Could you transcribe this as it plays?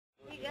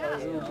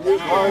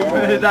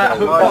Where did that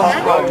hook come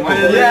from?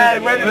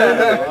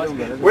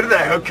 Where did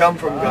that hook come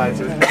from, guys?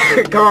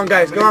 Come on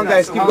guys,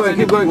 keep going.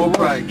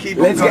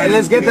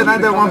 Let's get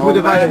another one for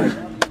the violin.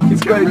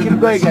 Keep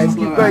going guys,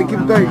 keep going.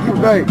 You're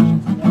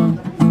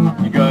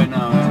going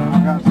now,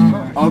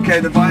 man. Okay,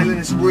 the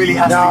violinist really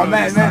has to go.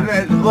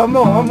 Man, one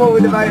more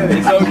with the violin.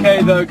 It's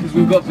okay though, because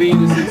we've got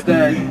Venus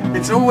instead.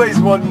 It's always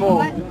one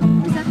more.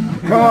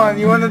 Come on,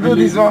 you want to do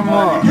this one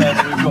more?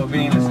 Yeah, we've got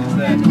Venus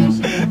instead.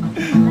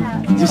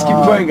 Just keep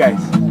going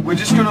guys. We're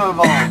just going to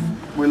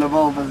evolve. We'll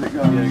evolve as it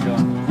goes. Yeah, go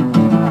on.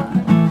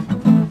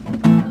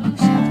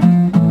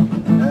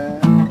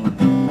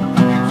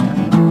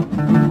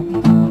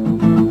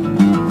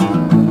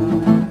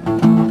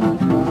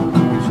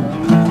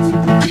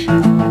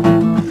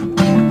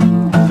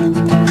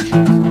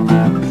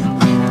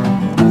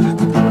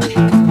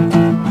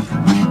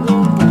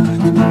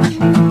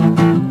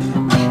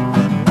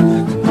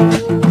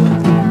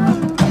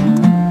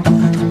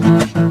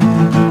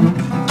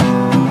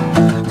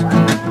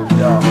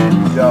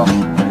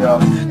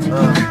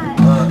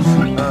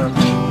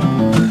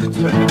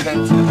 Put the pen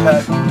to the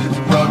pad, cause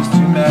the world is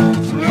too mad.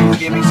 So new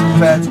gimmicks and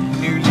fads,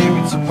 new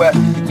lyrics and wet.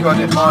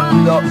 Got it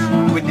on lock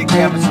with the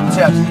cameras and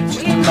taps.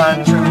 Just a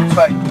man trying to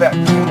fight back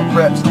from the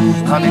reps.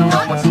 How they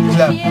know what's the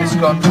clap, it's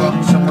gone wrong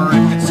somewhere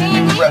if it's in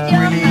the rap.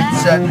 Really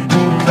it's sad,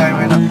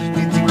 clearing up,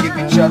 need to give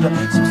each other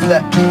some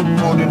slack.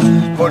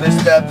 For the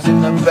stabs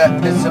in the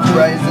back, the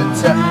surprise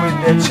attack with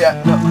their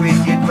chat. Not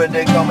created, but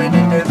they're coming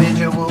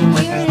individual.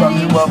 With this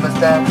fucking rubber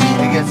stamp,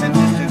 I guess it's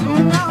just a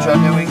group.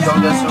 Trying to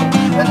encode us all.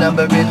 A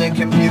number in a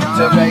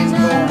computerized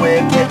pool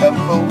where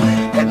pitiful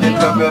and then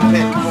for a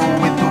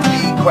pitfall it will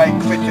be quite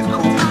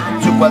critical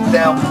to a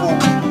downfall,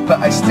 but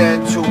I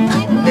stand tall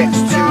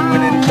next to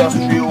an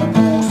industrial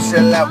wall.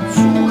 Sell out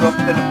tool up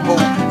to the ball,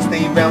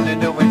 stay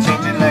rounded over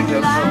changing like a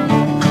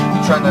football.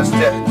 Trying to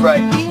step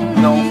right,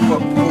 no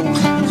footballs.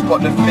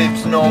 Spot the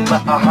fibs no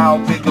matter how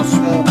big or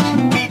small.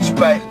 Each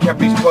bite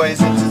carries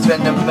poison to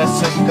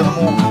venomous of them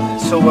all.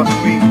 So I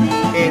breathe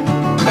in,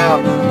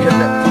 out,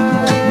 collect.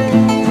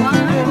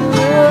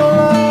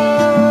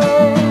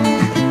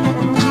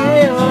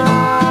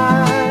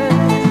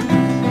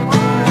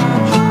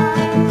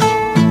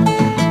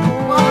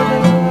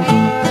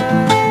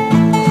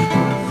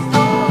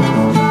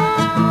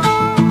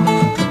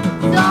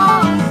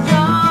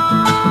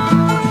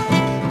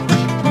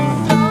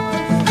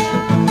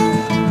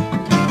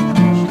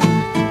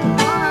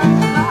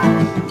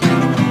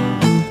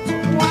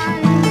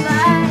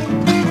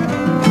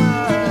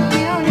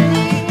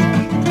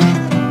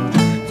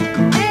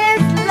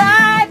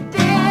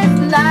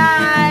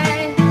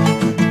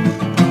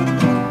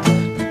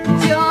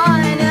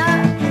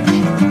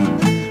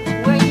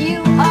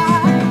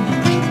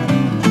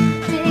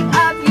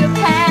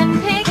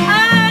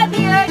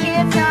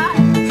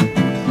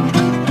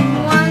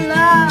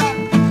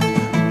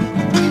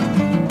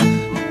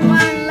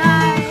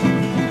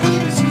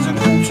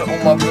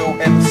 My real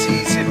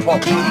MCs,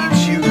 hip-hop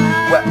needs you.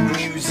 Rap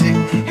music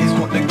is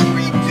what the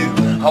greed do.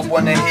 I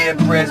wanna hear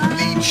press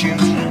bleed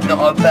tunes,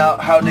 not about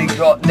how they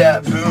got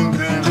that boom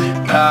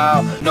boom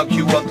pow. Knock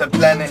you off the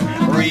planet,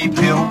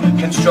 rebuild,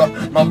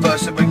 construct my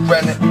verse with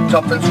granite.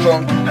 Tough and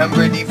strong and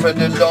ready for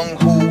the long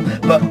haul.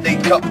 But they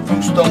cut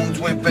through stones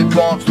with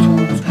advanced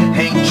tools.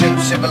 Ancient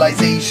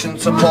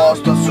civilizations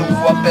surpassed us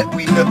all. I bet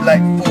we look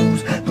like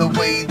fools the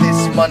way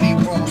this money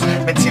rules.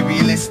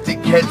 Materialistic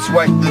heads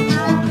wipe the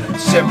drool,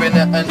 staring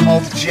at an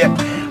object.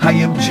 I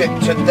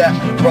object to that,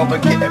 rather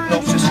get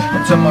hypnosis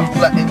and turn my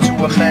flat into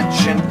a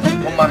mansion,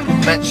 or my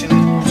mansion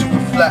into a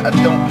flat. I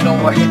don't know,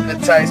 I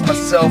hypnotize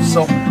myself,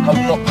 so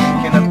I'm not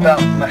thinking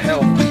about my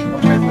health.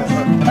 I'm ready to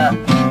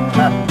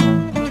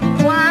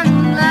One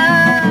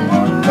love,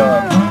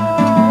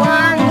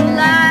 one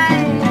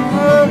life,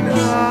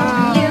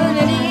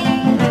 unity,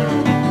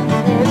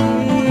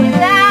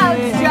 without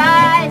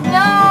strife,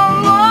 no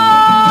more,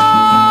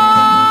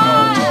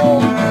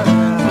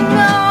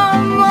 no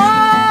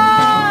more.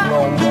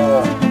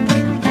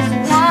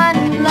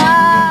 One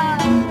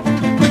love,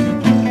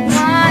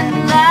 one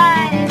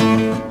life,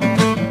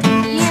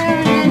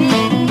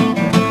 unity,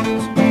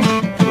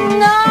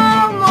 no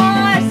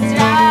more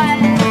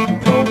strife.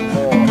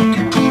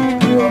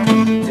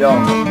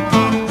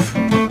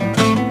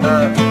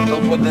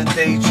 Those were the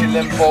days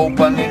chillin' bold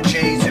on the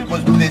J's. It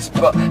was bliss,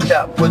 but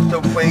that was the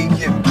way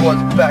it was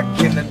back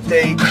in the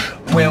day,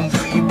 when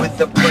we were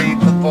the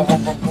brave of a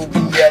horrible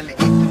reality,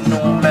 the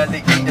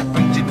normality that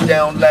brings you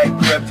down like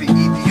gravity.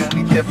 The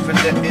only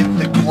definite in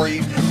the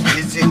grave.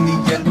 Is it the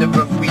end of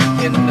a week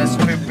in a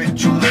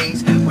spiritual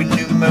maze with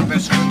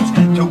numerous routes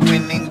to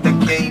winning the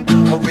game?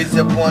 Or is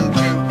it one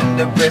route and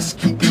the rest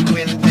keep you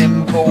in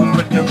limbo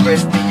for the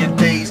rest of your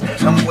days?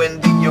 And when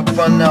do you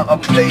run out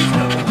of place?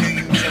 Or do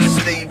you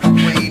just stay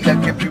away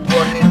like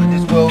everyone in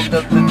this world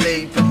of the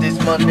day for this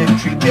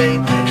monetary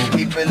gain?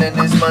 People in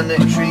this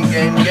monetary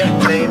game get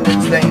blamed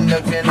and stay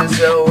looking as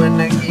hell and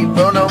they keep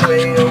on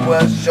away. Or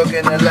worse,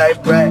 shocking the life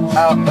right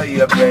out of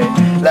your brain.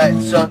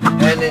 Lights on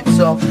and it's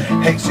off,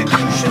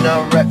 execution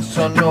on racks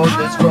on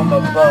orders from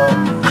above.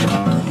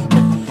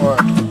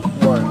 One.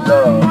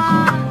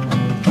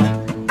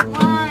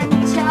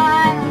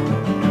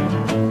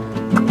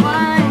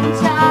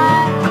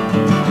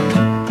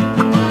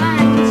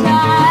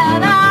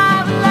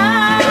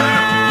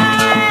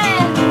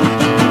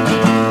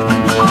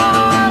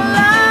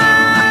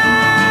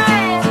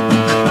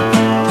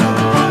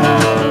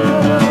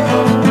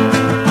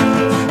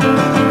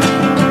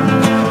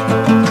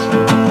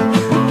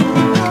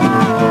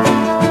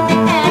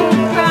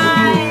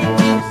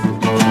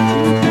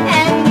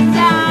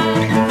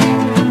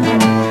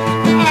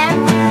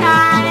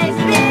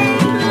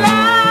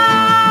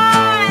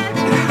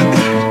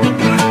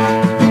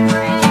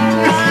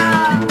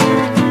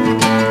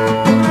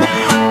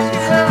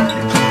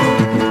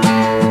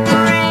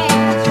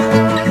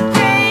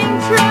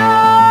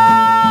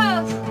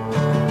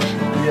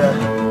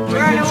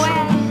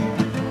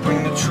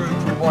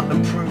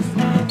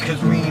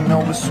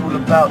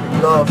 all about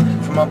the love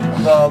from up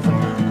above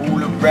and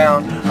all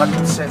around. I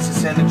can sense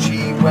this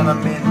energy when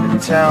I'm in the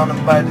town,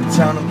 and by the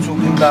town I'm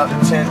talking about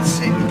the tent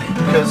city,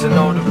 because I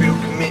know the real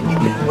committee,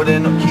 well they're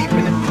not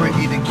keeping it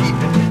pretty, they're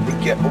keeping the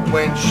ghetto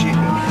when shitty,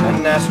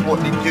 and that's what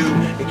they do.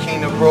 They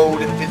clean the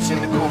road, it fits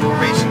in the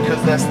corporation,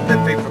 cause that's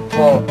their favorite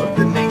part of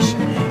the nation.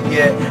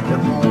 Yeah, they're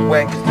all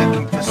wankers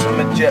looking for some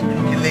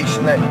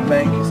ejaculation like the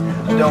bankers.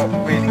 I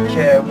don't really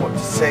care what to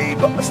say,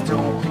 but I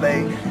still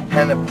play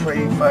and I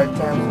pray 5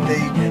 times a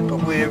day.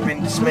 But we're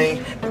in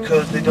dismay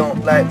because they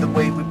don't like the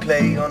way we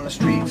play on the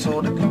streets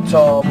or the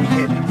guitar. We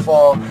hit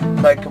far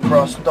like a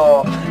raw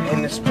star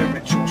in the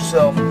spiritual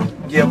self.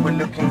 Yeah, we're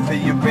looking for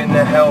your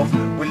inner health,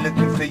 we're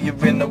looking for your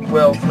inner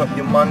wealth, not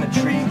your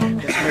monetary,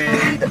 cause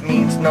really that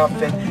means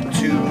nothing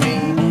to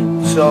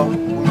me. So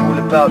we're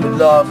all about the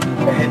love.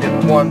 I hit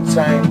it one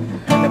time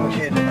and then we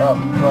hit it up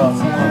above.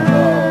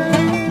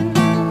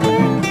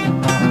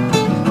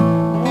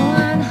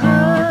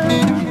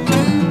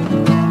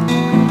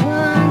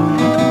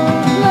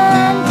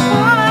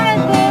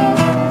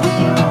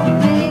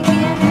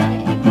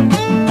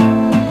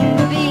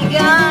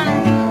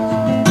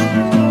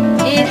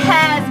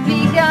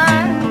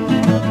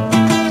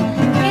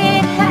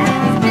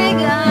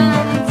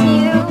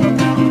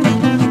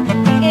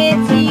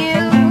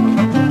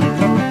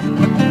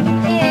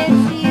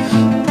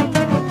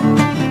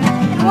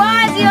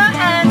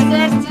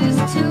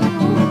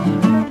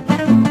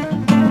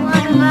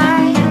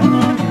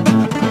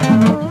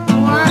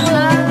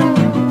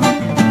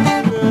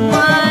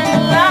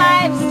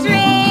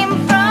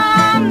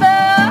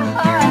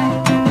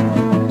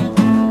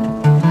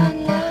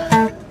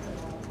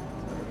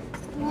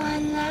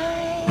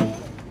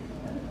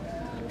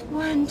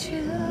 One,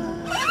 two,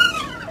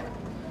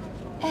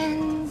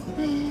 and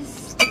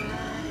this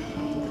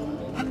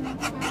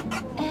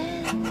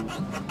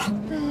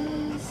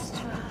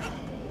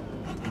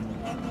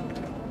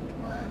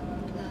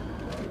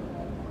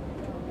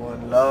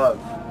One love.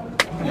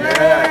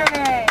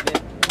 Yeah.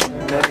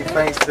 Many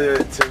thanks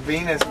to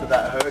Venus for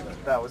that hook.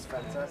 That was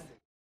fantastic.